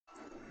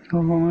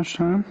How much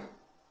time?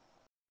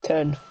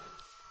 10.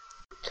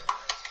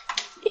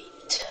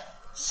 8.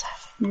 7.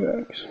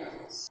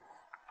 Yikes.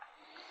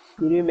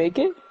 You didn't make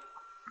it?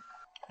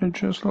 It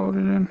just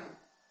loaded in.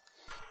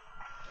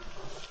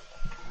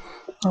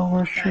 Oh,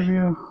 where's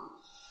trivia?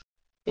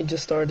 It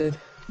just started.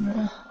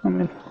 Yeah,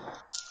 I'm in.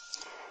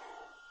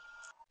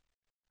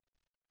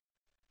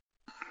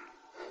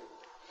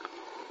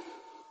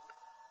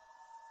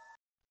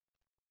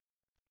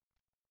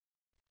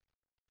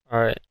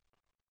 Alright.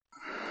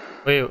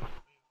 Wait.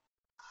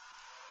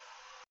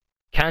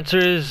 Cancer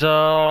is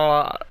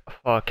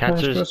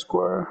Cancer is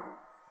Square.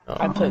 no.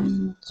 I put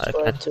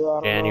square Cancer too, I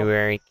don't know.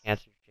 January.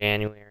 Cancer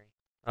January.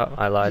 Oh,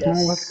 I lied. Oh,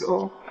 let's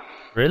go.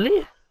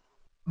 Really?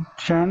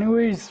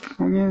 January's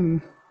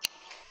fucking.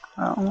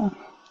 I don't know.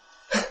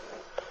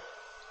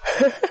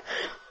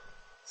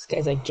 This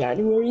guy's like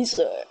January,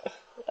 so.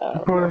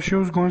 Bro, she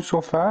was going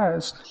so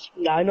fast.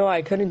 I know,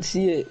 I couldn't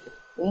see it.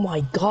 Oh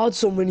my god,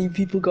 so many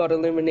people got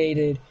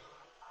eliminated.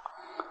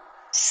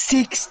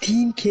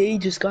 16k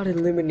just got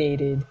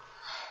eliminated.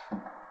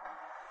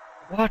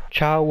 Watch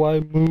how I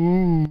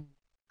move.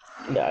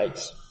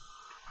 Yikes.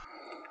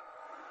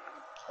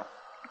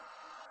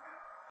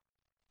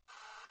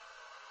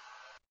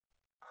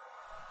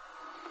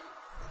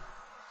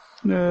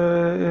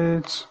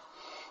 It's.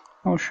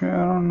 Oh shit,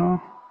 I don't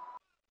know.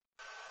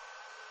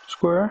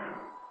 Square?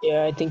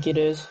 Yeah, I think it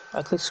is.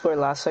 I clicked square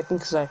last second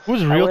because I.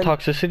 Who's real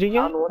toxicity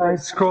again? I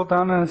scrolled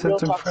down and it Real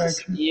said toxicity.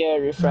 refraction. Yeah,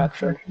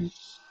 refraction.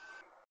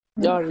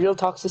 Yeah, real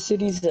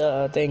toxicity's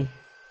the thing.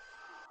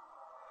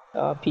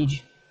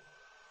 PG.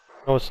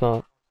 No, it's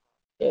not.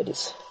 Yeah, it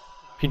is.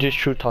 PJ's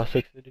true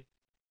toxicity.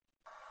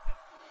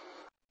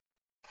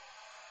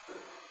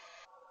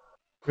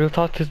 Real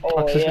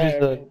toxicity is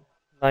the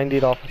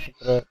 90 opposite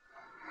threat.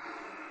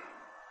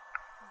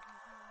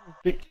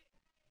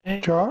 Hey,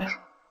 Josh?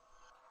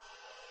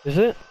 is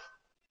it?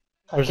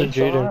 Or is it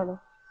Jaden?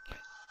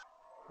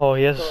 Oh,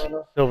 he has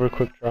silver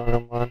quick draw.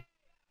 Never mind.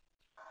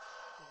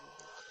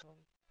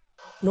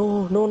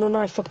 No,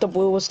 I fucked up.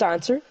 What's the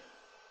answer?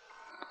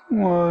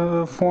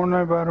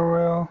 Fortnite Battle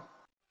Royale.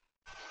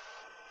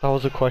 That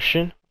was a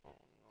question?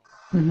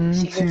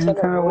 Season 10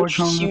 of which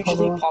which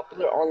hugely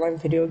popular online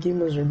video game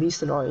was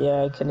released and all.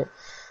 Yeah,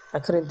 I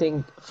couldn't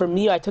think. For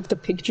me, I took the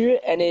picture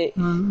and it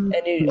only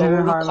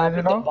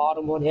copied the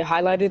bottom one. It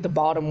highlighted the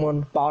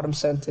bottom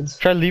sentence.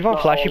 Should I leave on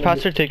Flashy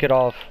Pass or take it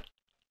off?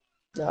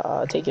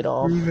 Take it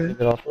off. Take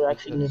it off. We're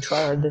actually gonna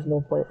try hard. There's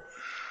no point.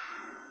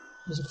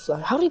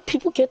 How did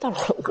people get that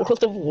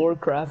World of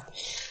Warcraft?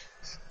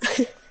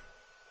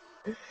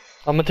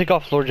 I'm gonna take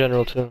off Floor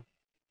General too.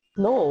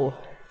 No.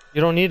 You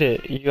don't need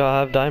it. You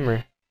have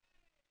Dimer.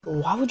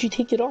 Why would you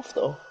take it off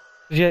though?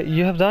 Yeah,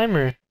 you have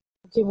Dimer.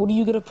 Okay, what are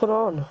you gonna put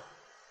on?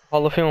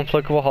 Hall of Fame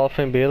Unpluggable Hall of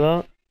Fame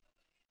Bailout.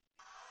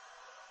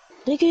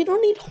 Nigga, you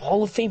don't need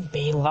Hall of Fame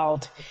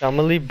Bailout. Okay, I'm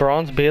gonna leave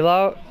Bronze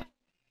Bailout.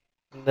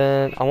 And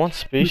then I want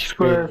Space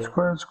Square.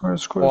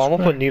 Oh, I'm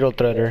gonna put Needle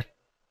Threader.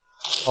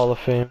 Hall of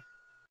Fame.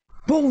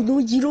 Bro, no,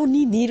 you don't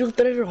need Needle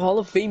Threader Hall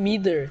of Fame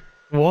either.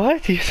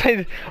 What? You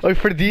said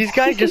for these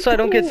guys just so I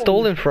don't get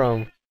stolen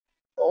from.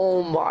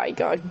 Oh my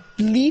god.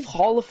 Leave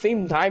Hall of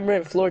Fame Dimer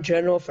and Floor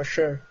General for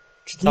sure.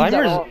 Just leave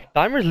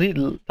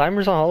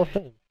Dimer's on Hall of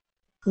Fame.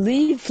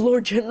 Leave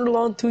Floor General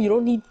on too. You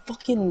don't need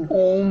fucking.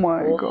 Oh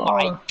my god. Oh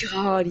my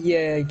god,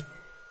 yeah.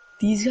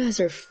 These guys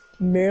are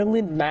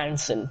Marilyn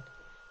Manson.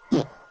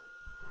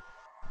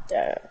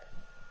 Yeah.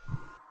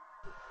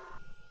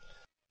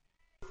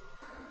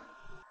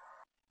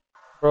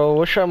 Bro,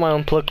 what should my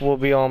Unpluggable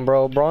be on,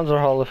 bro? Bronze or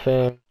Hall of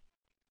Fame?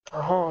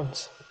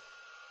 Bronze.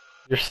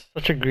 You're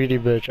such a greedy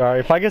bitch. Alright,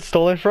 if I get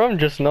stolen from,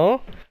 just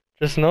know.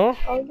 Just know.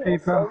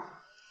 PayPal.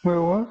 Wait,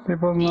 what?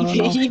 PayPal's not on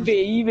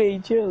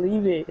eBay, chill,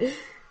 eBay. Is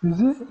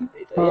it?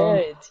 Yeah,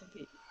 it's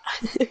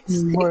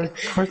eBay. Boy,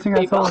 first thing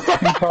I saw was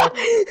PayPal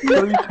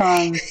 3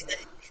 times.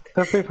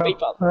 That's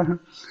PayPal.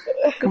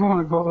 Come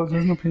on, go.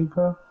 There's no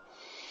PayPal.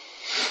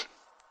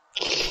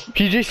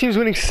 PJ seems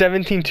winning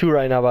 17-2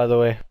 right now, by the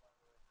way.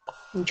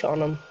 Each on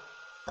them.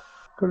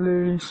 Good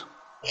ladies.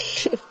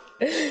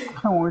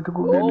 Can't wait to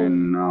go get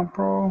in now,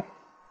 bro.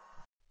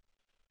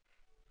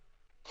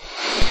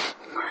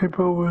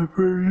 PayPal was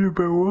pretty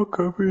by World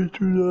Cup in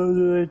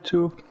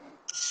 2002.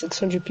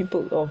 600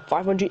 people,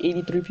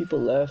 583 people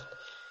left.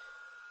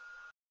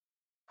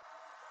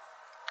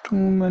 Too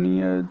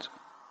many ads.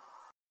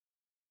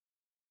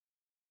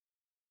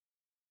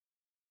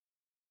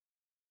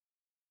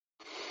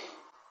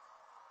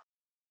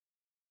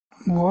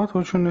 What?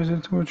 Which one is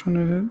it?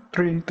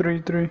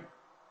 3.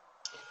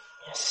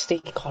 Yes, they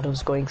thought it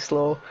was going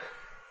slow.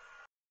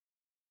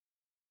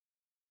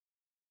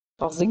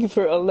 I was looking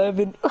for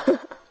 11.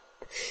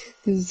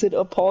 Is it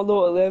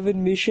Apollo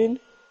 11 mission?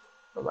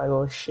 I'm like,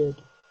 oh shit.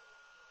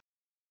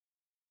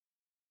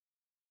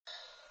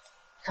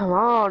 Come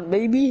on,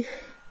 baby.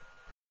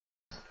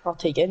 I'll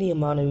take any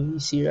amount of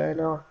VC right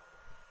now.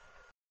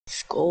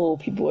 Let's go.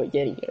 People are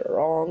getting it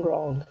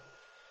wrong.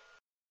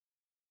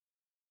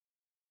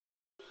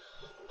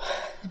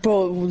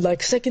 Bro,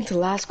 like second to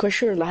last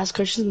question or last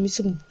question is gonna be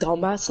some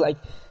dumbass like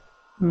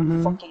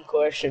Fucking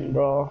question,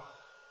 bro.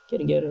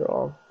 Gonna get it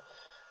wrong.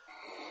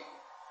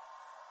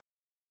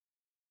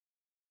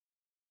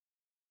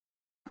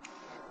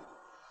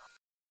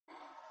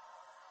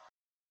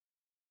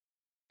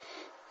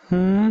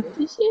 What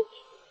did you say?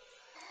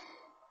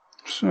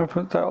 Should I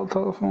put dial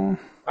telephone?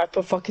 I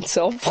put fucking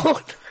cell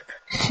phone.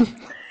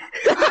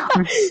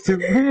 I'm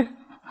stupid.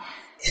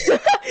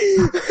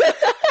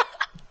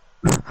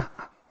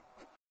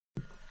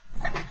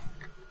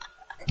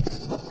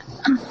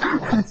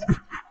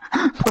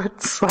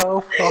 Put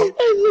cell phone.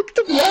 I looked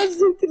up last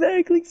week and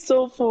I clicked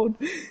cell phone.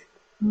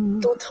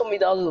 Don't tell me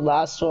that was the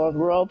last one,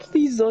 bro.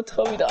 Please don't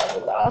tell me that was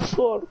the last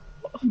one.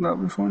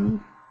 That'd be funny.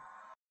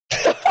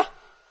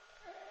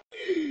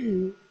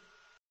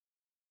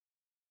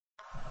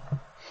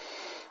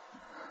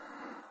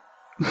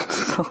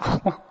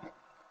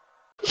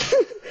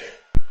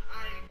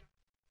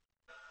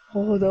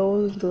 Oh, that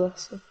wasn't the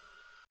last one.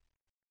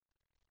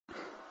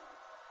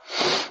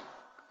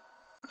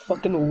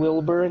 Fucking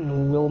Wilbur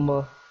and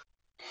Wilma.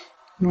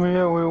 Oh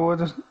yeah, wait,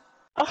 what is...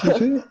 You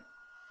see?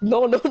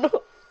 No.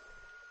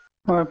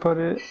 Oh, I put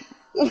it.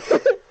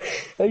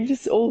 I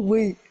just... Oh,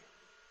 wait.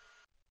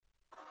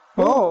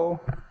 Oh!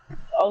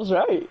 I was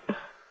right.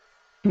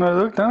 I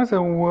looked down and said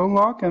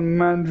Willock and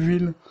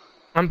Manville.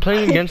 I'm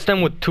playing against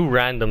them with 2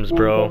 randoms,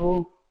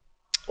 bro.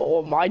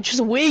 Oh my,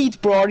 just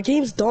wait, bro. The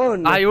game's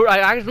done. I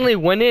accidentally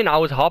went in. I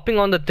was hopping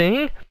on the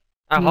thing.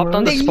 I hopped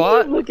on the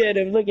spot. Look at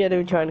him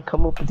trying to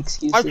come up with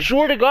excuses. I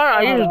swear to God,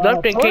 I just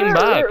left and came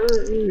back.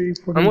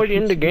 I'm already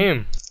in the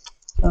game.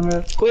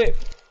 Quit.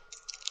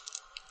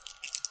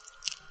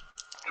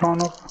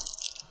 Toronto.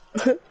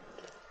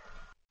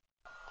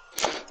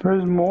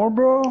 There's more,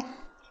 bro.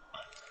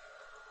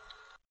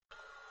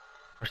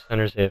 Our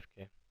center's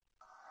AFK.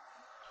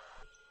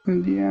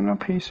 Indiana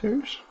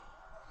Pacers.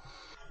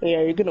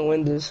 Yeah, you're gonna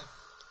win this.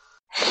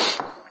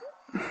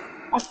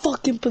 I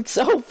fucking put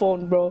cell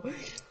phone, bro.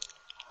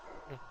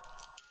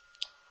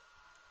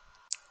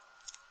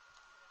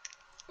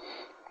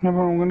 Yeah,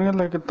 but I'm gonna get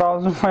like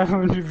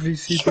 1,500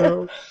 VC,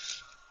 bro.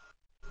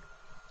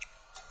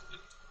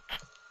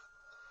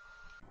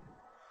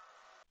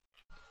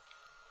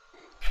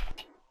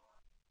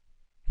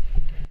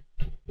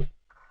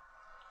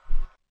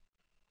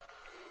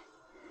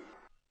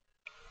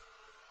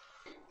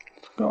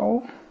 Let's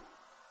go.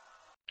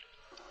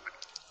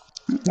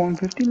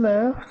 150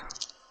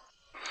 left.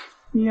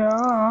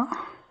 Yeah.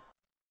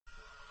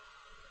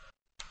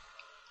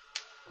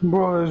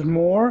 Bro, there's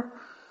more?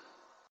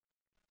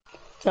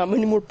 How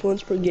many more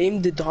points per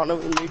game did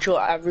Donovan Mitchell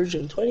average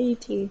in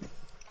 2018?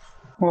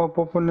 Well,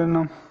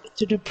 Popolino.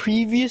 To the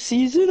previous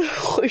season?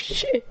 Oh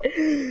shit.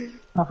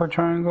 Half a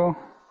triangle.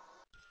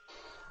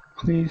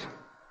 Please.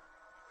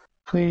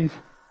 Please.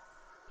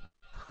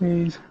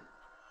 Please.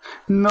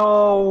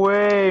 No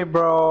way,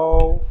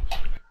 bro.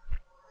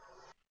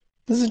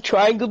 This is a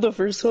triangle, the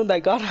first one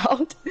that got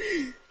out?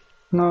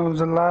 No, it was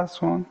the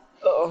last one.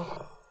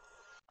 Oh.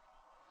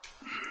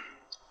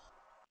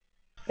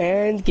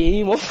 And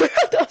game over.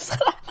 That was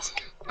the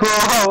last. Bro,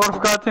 I would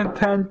have gotten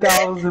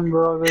 10,000,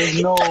 bro.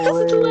 There's no That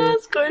was way. the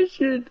last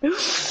question.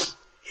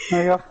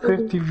 I got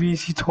 50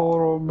 VC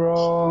total,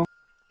 bro.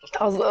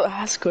 That was the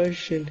last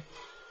question.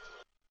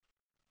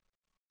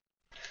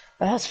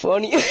 That's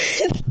funny.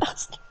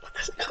 That's the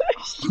last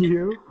question.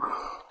 You?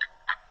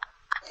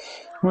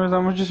 Whereas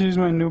I'm gonna just use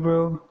my new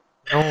build.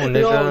 No,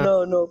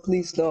 nigga. No,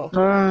 please no.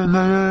 No,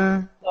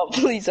 No,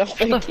 please, I'm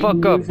Shut the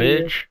fuck up,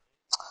 bitch.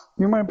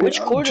 You might be.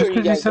 Which quarter just are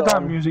you because you guys said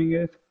on? I'm using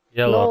it.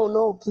 Yellow.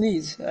 No,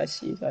 please. I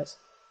see you guys.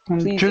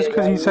 Please, Just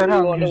because he said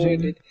I'm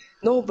using it.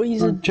 No, but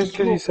he's a. Just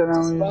because he said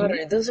I'm using it.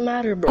 It doesn't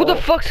matter, bro. Who the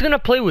fuck's gonna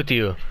play with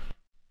you?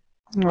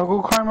 I'll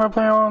go climb my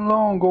plane on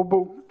alone.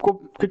 Go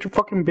get your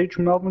fucking bitch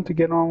Melvin to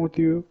get on with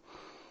you.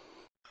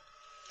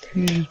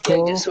 Jeez,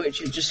 bro. Yeah,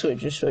 just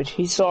switch.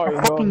 He's sorry,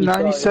 bro. Fucking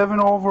 97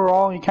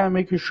 overall. He can't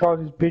make a shot.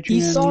 He's bitching.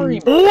 He's sorry,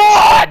 bro.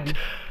 What?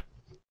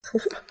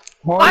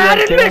 Oh, I yeah,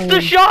 didn't miss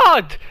the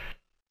shot!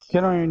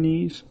 Get on your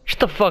knees. Shut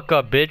the fuck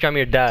up, bitch. I'm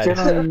your dad. Get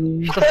on your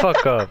knees. Shut the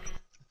fuck up.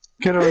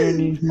 Get on your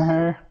knees, my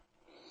hair.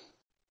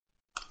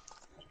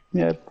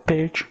 Yeah,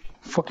 bitch.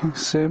 Fucking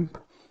simp.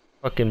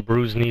 Fucking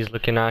bruised knees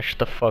looking ass. Shut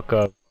the fuck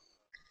up.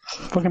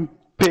 Fucking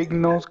big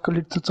nose,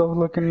 Kaliptitov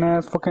looking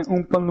ass. Fucking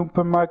Oompa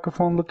Loompa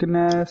microphone looking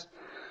ass.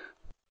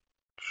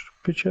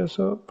 Bitch ass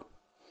up.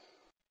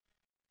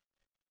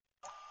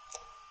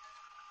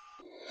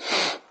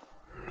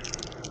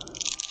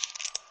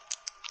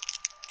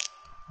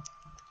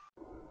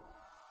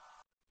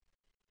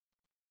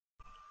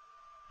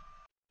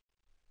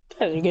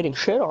 Yeah, you're getting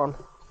shit on.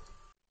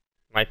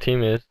 My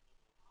team is.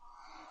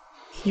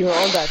 You're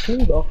on that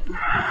team, though.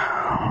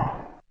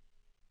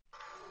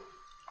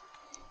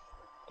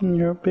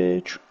 You're a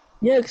bitch.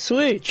 Yeah,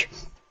 switch.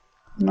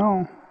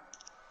 No.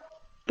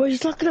 But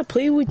he's not gonna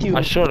play with you.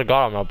 I swear to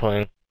God I'm not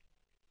playing.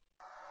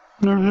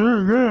 No,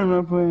 you're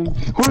not playing.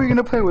 Who are you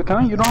gonna play with, huh?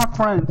 You don't have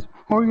friends.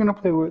 Who are you gonna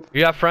play with?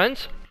 You have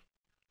friends?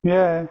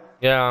 Yeah.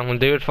 Yeah, when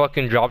David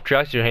fucking drop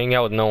tracks, you're hanging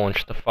out with no one.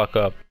 Shut the fuck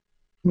up.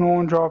 No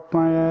one dropped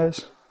my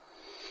ass.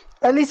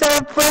 At least I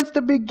have friends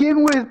to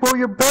begin with, bro.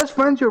 Your best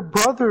friend's your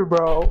brother,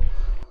 bro.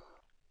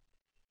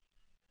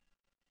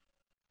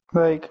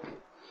 Like,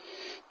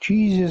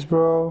 Jesus,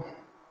 bro.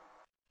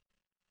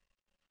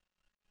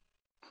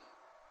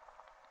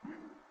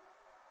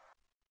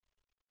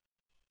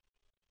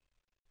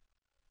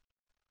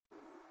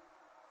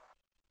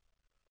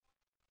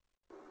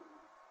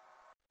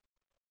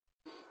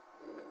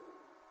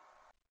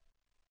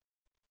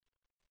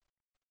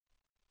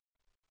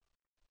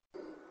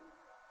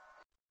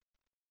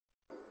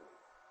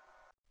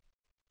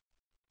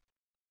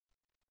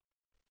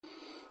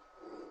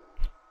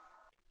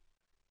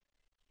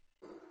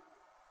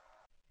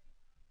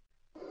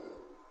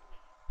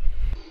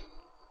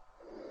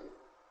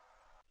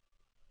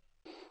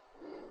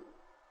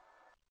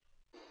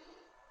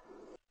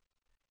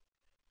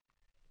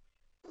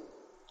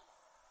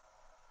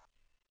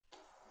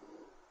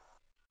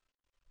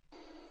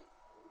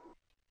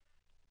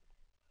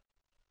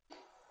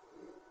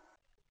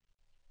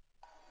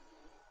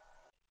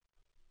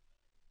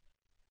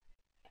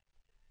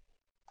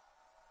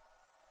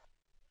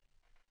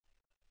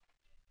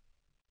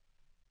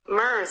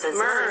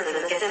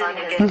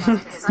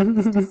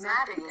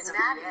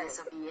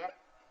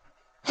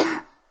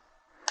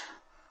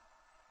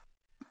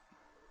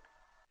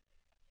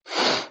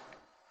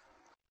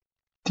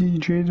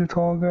 DJ, the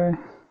tall guy.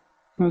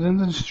 Wasn't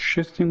this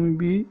shit thing we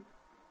beat?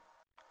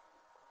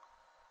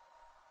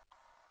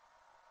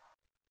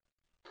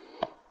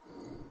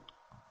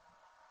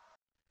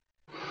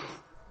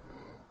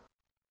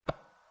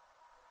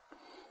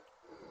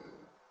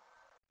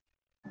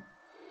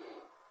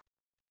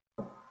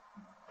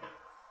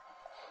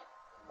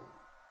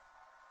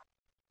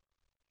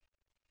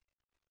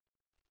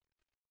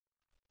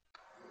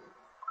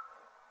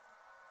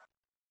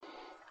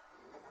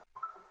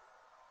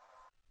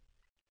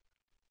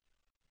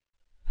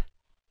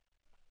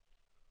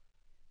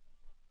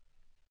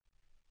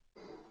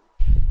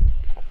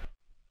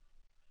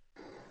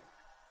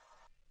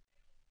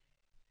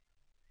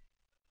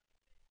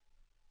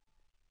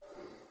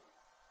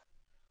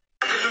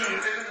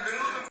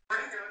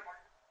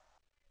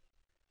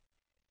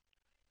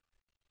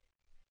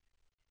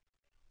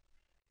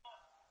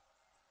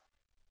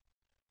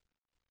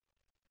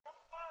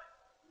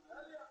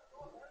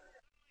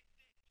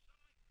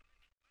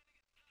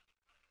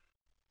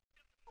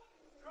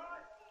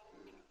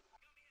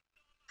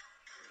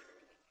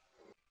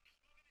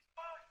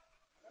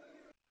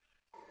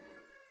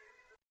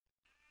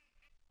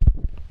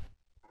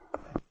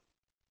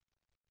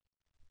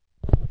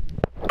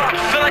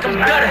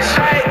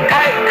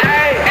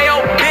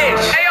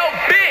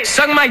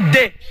 Suck my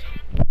dick!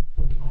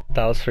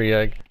 Dat was voor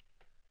jij.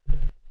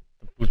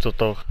 Poetel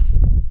toch.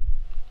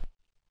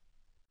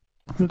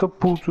 The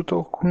poezel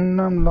toch,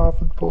 kunam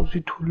laat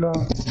positula.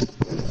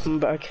 I'm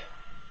back.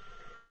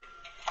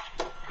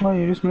 Oh,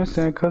 you just missed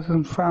that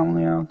cousin's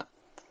family out.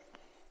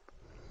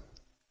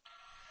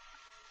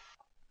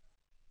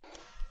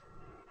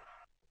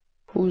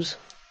 Who's?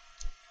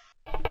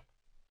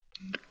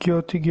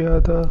 Go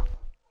together.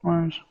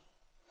 Mars.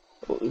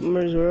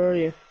 Mars, where are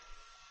you?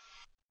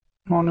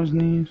 On his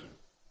knees.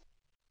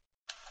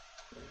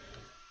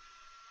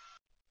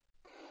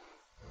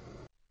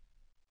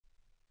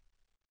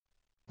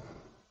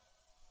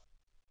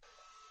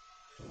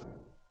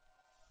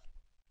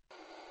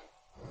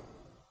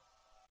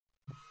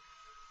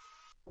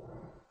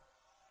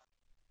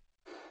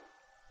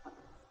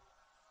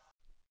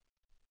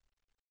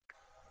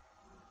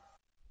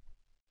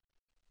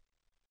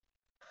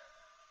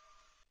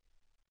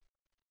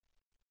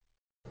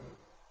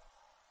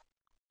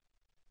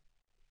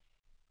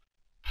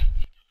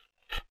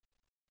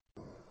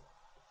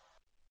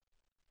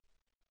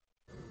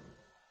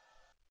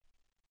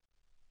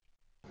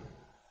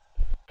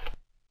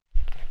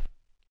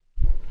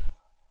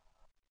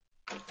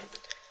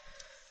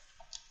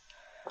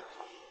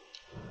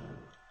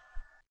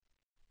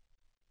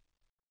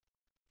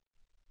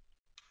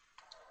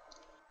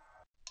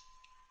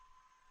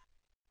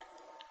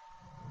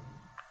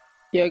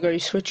 Yeah, are you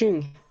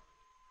switching?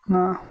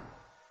 Nah.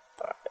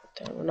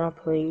 Damn, we're not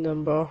playing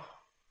them, bro.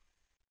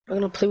 I'm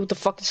gonna play with the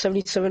fucking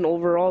 77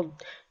 overall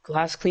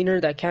glass cleaner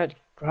that can't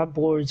grab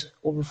boards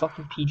over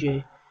fucking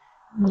PJ.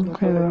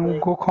 Okay, then we'll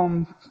go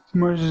call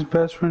Merge's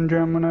best friend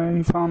Gemini.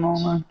 He found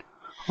online.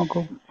 I'll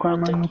go grab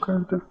my new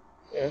character.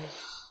 Yeah.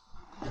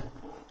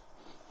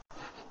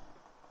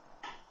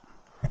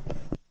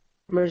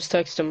 Merge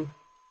text him.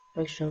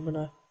 Thanks,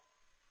 Gemini.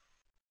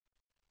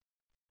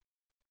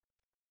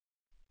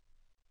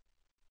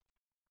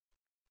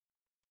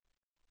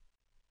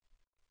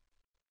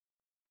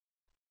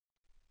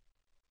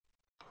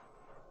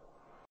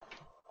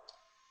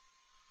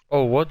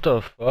 Oh, what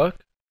the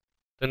fuck?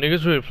 The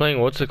niggas we were playing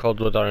what's it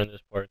called with are in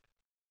this park.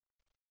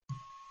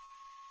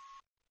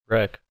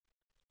 Wreck.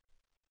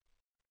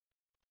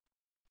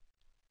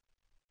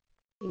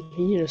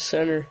 He need a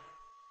center.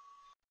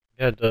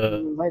 Yeah,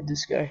 Invite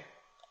this guy.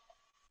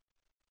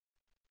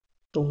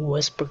 The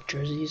Westbrook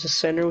jersey. He's a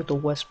center with the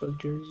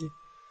Westbrook jersey.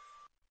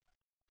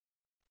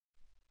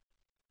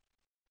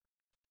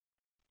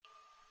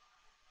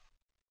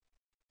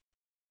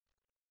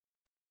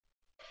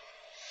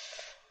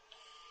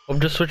 Oh,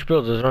 just switch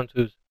builds. Let's run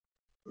 2s.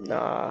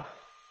 Nah. I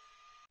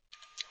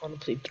wanna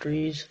play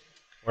 3s.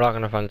 We're not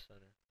gonna find the center.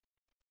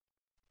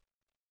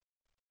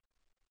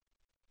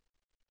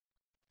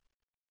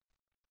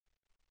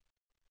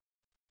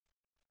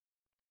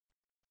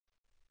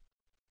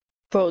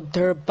 Bro,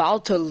 they're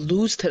about to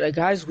lose to the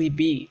guys we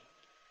beat.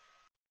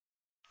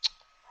 Oh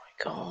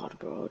my god,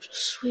 bro.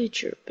 Just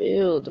switch your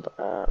build,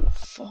 man.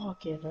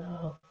 Fucking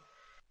hell.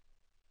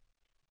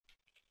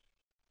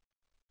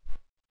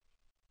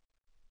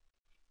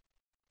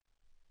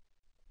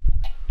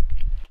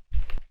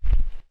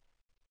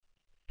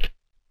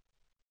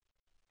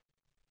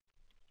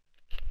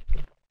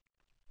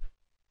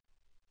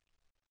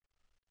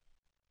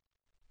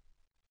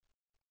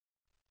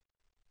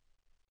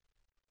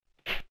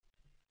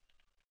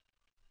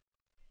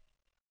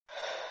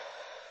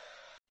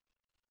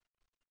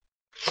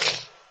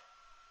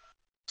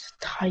 It's a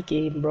tie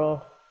game,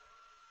 bro.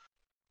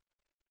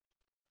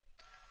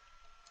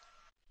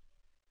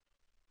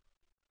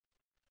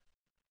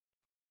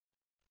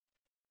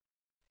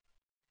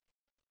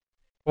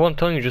 Well, I'm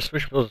telling you, just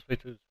switch builds. Play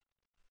 2s.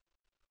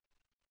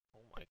 Oh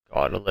my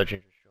god, a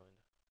legend just joined.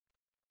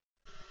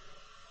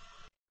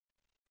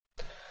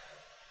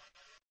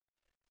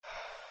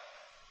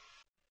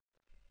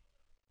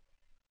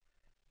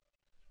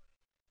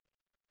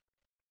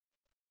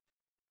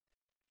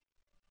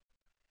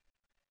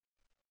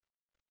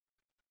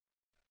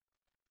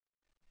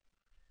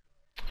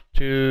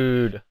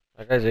 Dude,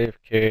 that guy's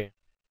AFK.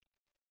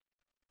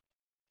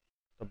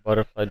 The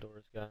butterfly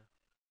doors guy.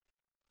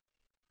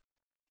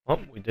 Oh,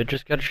 we did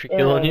just get a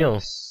Shaquille O'Neal.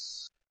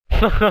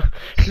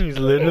 He's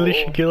literally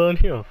Shaquille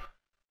O'Neal.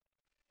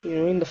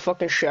 You're in the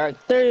fucking shack.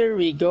 There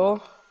we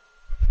go.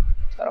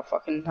 Got a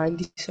fucking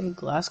 97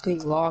 glass clean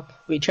lock.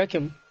 Wait, check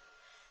him.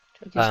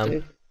 Check his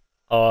thing.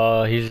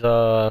 He's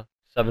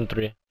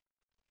 7-3.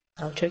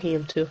 I'm checking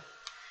him too.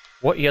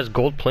 What? He has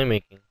gold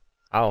playmaking.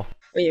 Ow.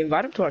 Wait,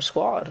 invite him to our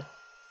squad.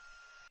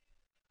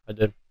 I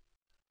did.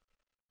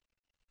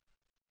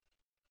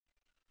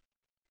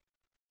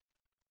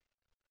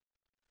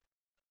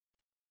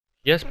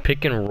 He has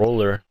pick and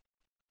roller.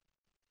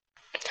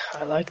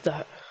 I like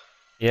that.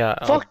 Yeah.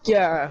 Fuck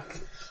yeah.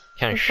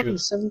 Can't shoot.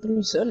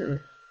 7-3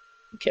 center.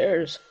 Who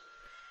cares?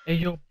 Hey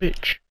yo,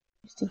 bitch.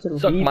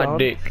 Suck my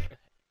dick.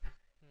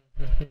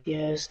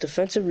 Yes,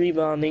 defensive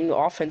rebounding,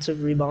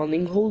 offensive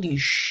rebounding. Holy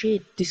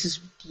shit, this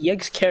is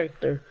Yeg's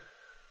character.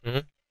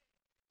 I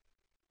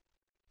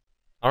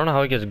don't know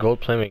how he gets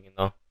gold playmaking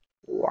though.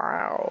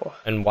 Wow.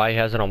 And why he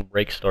has it on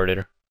break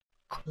started.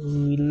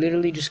 We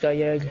literally just got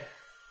Yeg.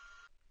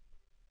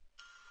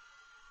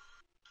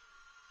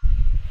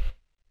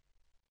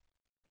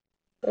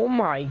 Oh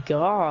my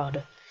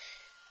god.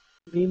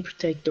 Rim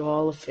Protector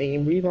Hall of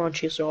Fame, Rebound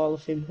Chaser Hall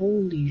of Fame.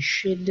 Holy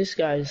shit, this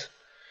guy's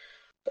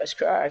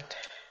cracked.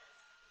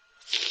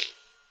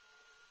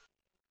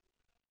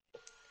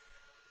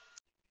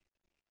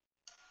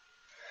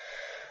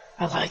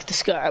 I like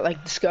this guy, I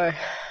like this guy.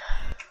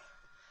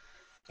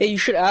 Hey, you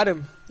should add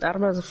him. Add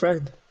him as a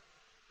friend.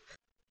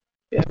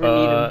 If you ever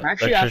meet him.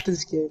 Actually, after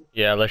this game.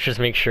 Yeah, let's just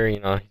make sure, you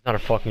know, he's not a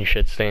fucking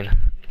shit stain.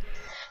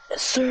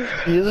 Yes, sir.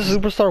 He is a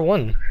Superstar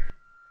 1.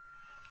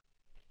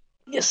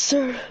 Yes,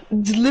 sir.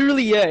 It's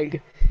literally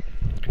Egg.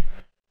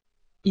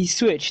 He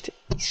switched.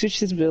 He switched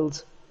his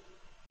builds.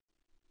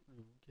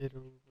 Get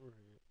over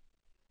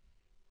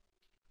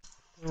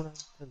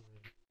it.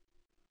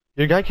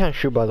 Your guy can't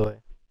shoot, by the way.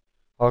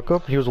 Hawk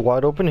up, he was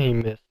wide open and he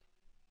missed.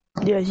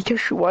 Yeah, he can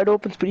shoot wide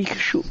opens, but he can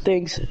shoot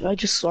things. I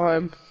just saw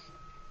him.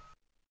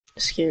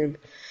 Scared.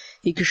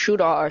 He can shoot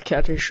all our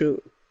captain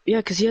shoot.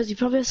 Yeah, cause he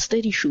probably has a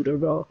steady shooter,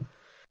 bro.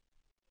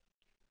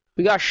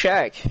 We got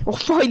Shaq. Oh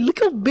my, look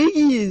how big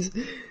he is.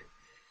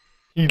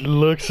 He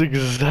looks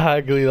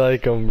exactly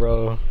like him,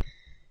 bro.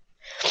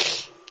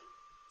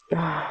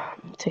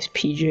 Text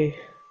PJ.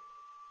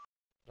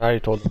 I already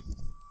told him.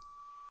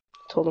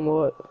 Told him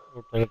what?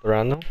 We're playing with the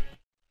random.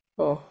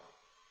 Oh.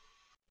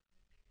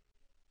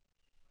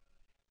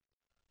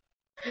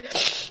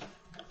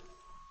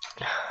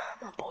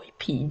 My boy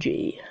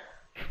PJ.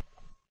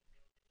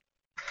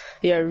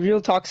 Yeah,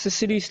 real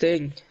toxicity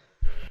thing.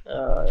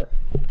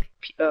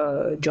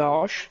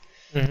 Josh.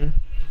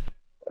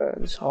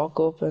 It's Hawk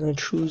up and a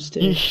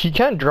Tuesday. He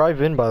can't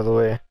drive in, by the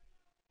way.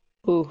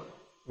 Who?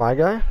 My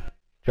guy,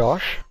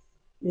 Josh.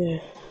 Yeah.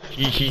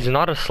 He's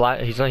not a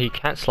slash. He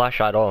can't slash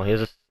at all. He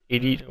has a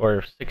 80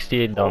 or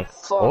 68 dunk.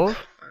 Oh, fuck.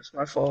 That's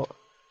my fault.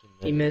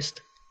 He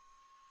missed.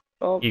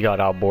 Oh. He got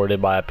outboarded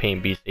by a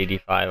Paint Beast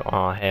 85.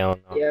 Oh hell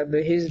no. Yeah,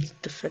 but his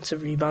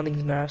defensive rebounding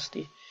is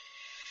nasty.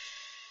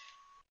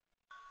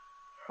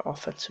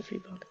 Offensive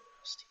rebounding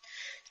nasty.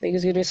 I think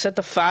he's gonna set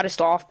the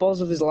fattest off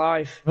balls of his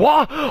life.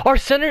 What? Our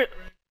center.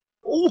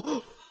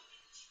 Oh.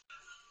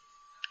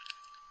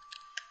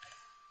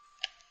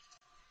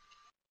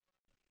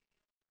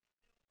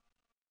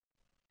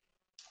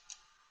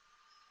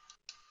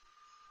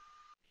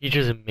 He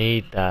just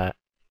made that.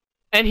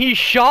 And he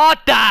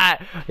shot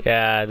that!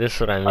 Yeah, this is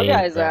what I mean. Oh,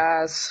 yeah, his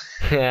ass.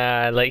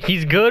 Yeah, like,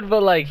 he's good,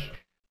 but, like,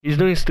 he's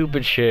doing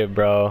stupid shit,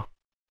 bro.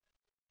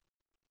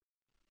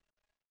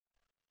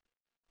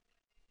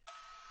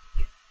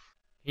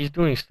 He's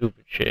doing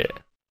stupid shit.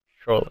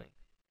 Trolling.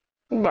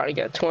 I'm about to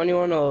get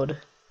 21 old.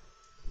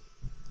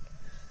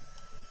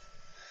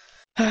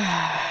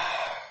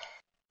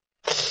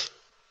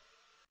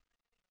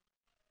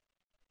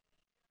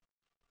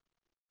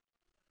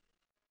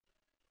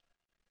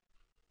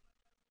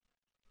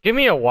 Give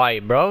me a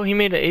white, bro. He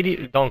made an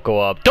 80. Don't go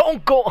up.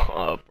 Don't go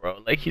up, bro.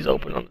 Like he's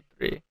open on the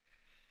 3.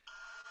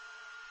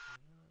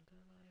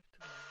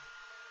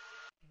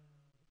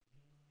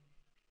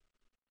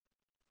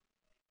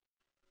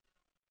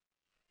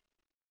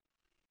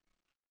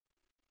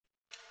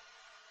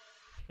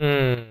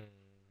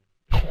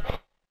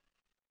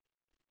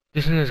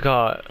 This thing has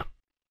got.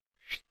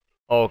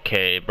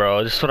 Okay,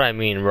 bro. This is what I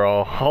mean,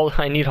 bro.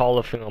 I need Hall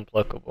of Fame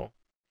unpluckable.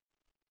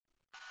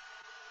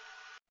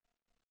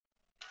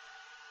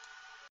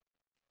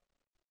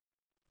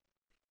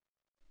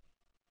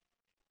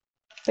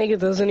 Nigga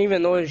doesn't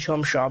even know his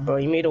jump shot, bro.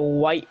 He made a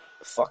white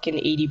fucking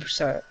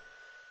 80%.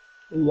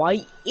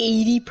 White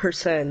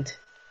 80%.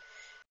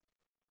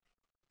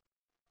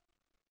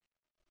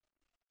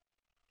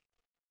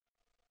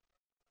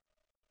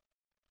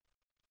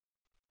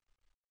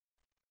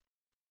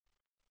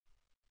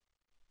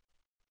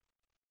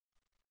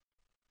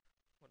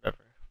 Whatever.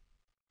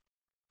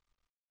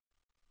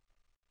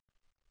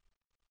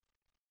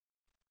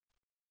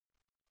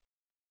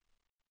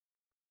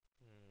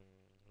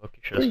 Look,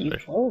 you should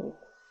have switched.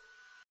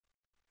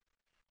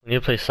 We need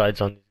to play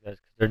sides on these guys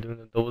because they're doing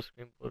the double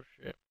screen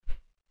bullshit.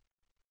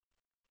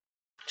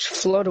 Just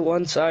flood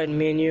one side,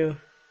 me and you.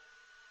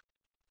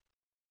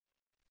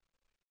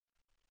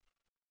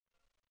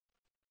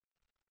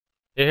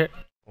 You hear?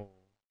 Oh.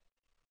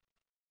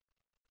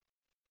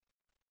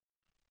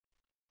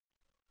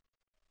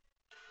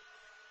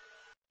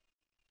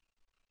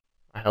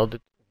 I held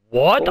it.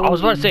 What? I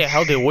was about to say I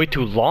held it way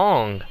too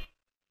long.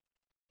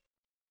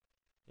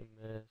 You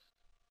missed.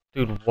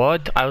 Dude,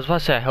 what? I was about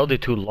to say I held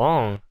it too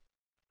long.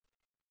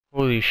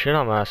 Holy shit,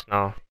 I'm ass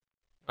now.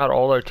 Not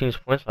all our team's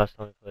points last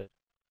time we played.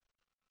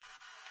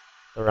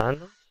 The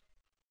randoms?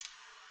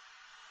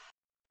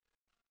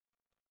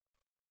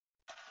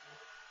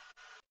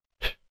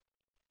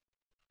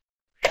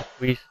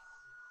 We.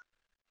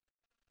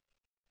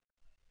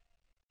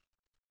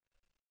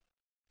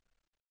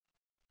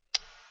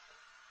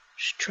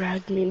 Just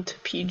dragged me into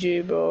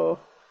PJ, bro.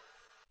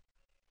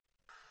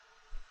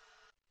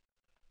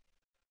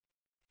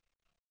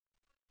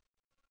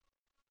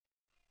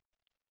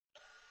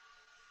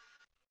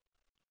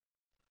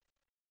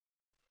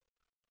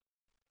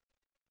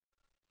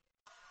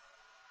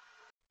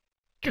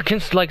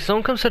 Can like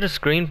someone come set a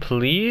screen,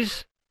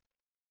 please?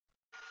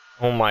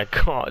 Oh my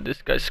god,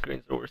 this guy's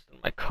screen's worse than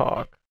my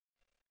cock.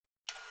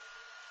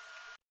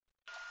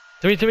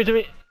 To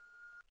me.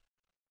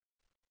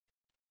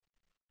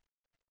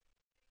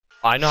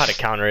 I know how to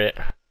counter it.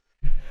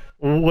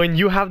 When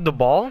you have the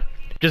ball,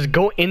 just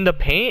go in the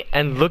paint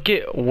and look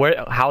at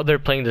how they're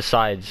playing the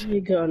sides.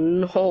 Nigga,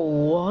 no,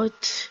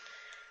 what?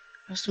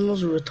 That's the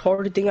most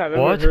retarded thing I've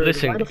What? ever heard.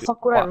 Listen, why the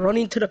fuck would I run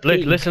into the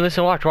paint? Listen,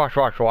 watch what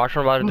I'm about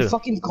to I'm do. a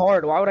fucking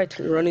guard. Why would I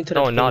run into the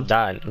No, paint? not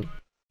that.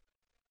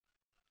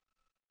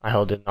 I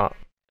held it not.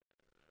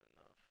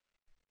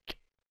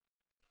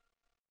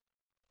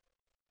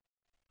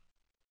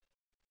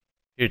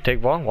 Here,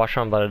 take ball. Watch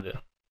what I'm about to do.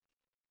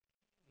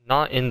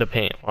 Not in the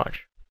paint.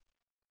 Watch.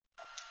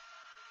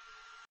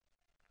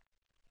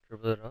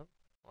 Dribble it up.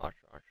 Watch.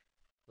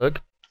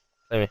 Look.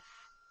 Play me.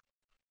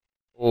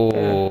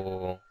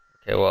 Oh.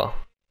 Okay, well,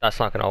 that's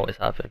not gonna always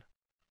happen.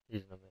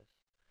 He's gonna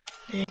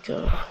miss.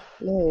 Nigga,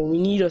 no, we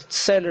need a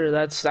center.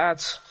 That's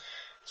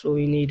what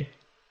we need.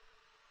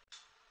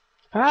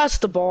 Pass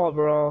the ball,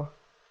 bro.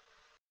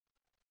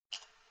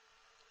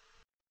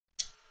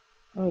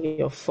 I don't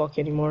give a fuck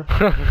anymore.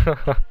 I'm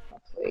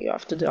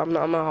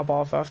gonna hop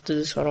off after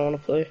this. I don't wanna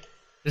play.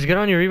 Just get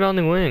on your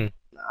rebounding wing.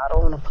 I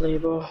don't wanna play,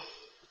 bro.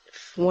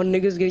 If one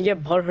nigga's gonna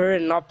get butthurt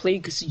and not play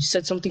because you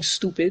said something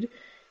stupid,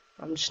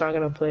 I'm just not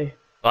gonna play.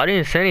 Well, I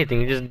didn't say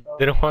anything. You just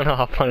didn't want to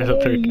hop on his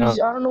third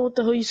count. I don't know what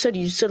the hell you said.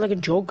 You said like a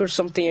joke or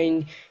something,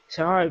 and you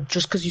said, "Alright,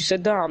 just because you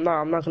said that, I'm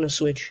not gonna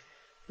switch."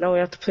 Now we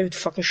have to play with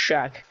fucking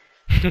Shaq.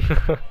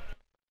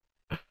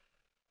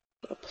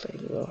 Not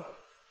playing, bro.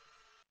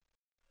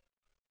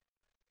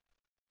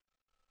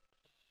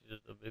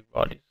 Just the big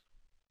bodies.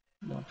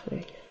 Not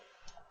playing.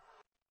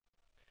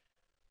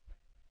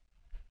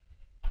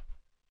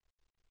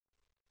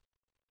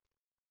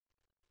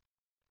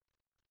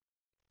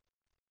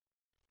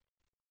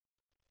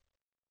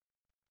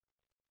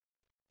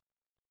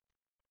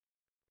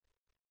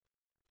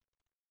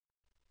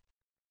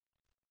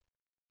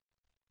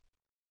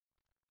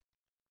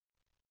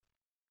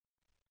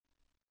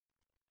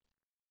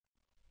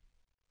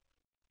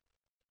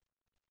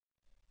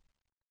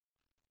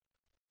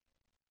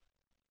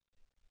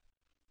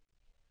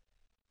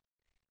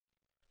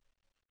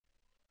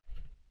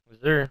 Was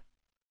there?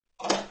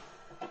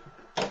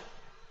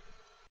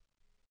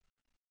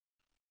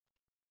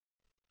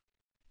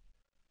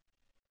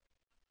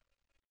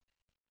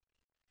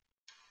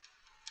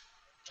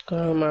 Got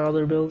on my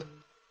other build.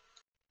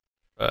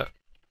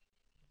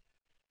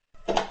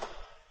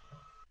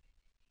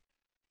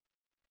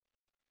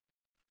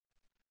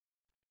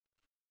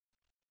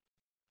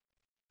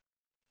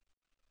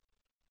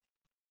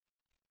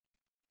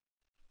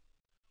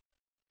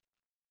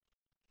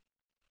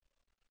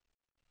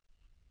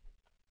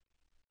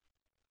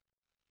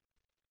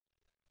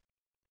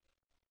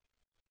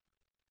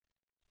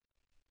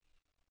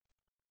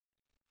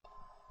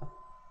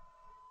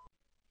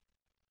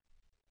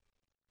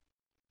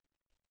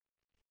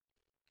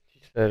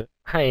 said,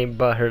 I ain't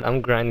butthurt,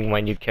 I'm grinding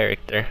my new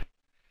character.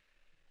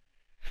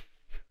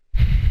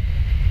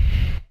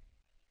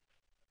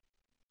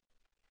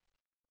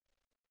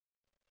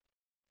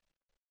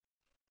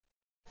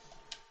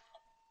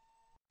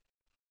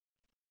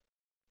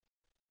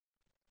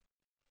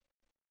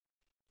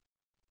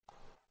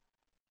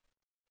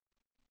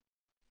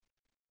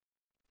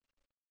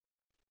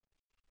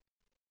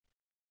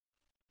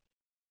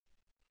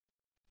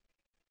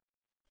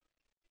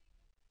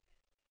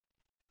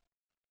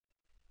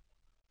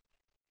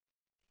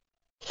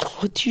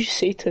 What did you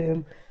say to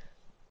him?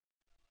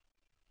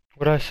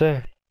 What'd I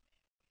say?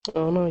 I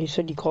don't know, you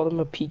said you called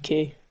him a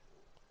PK.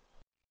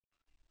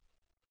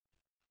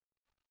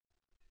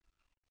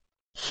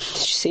 Did you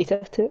say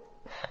that to him?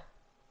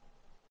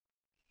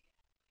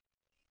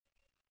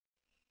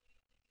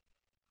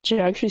 Did you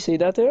actually say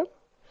that to him?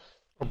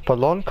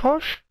 Balon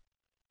Kosh?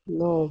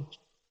 No.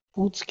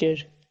 Boots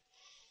kid.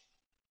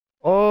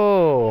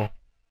 Oh.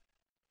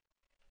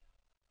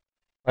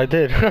 I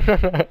did.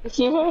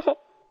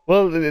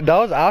 Well, that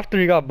was after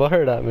he got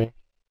butthurt at me.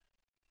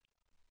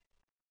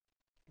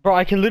 Bro,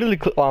 I can literally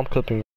I'm clipping.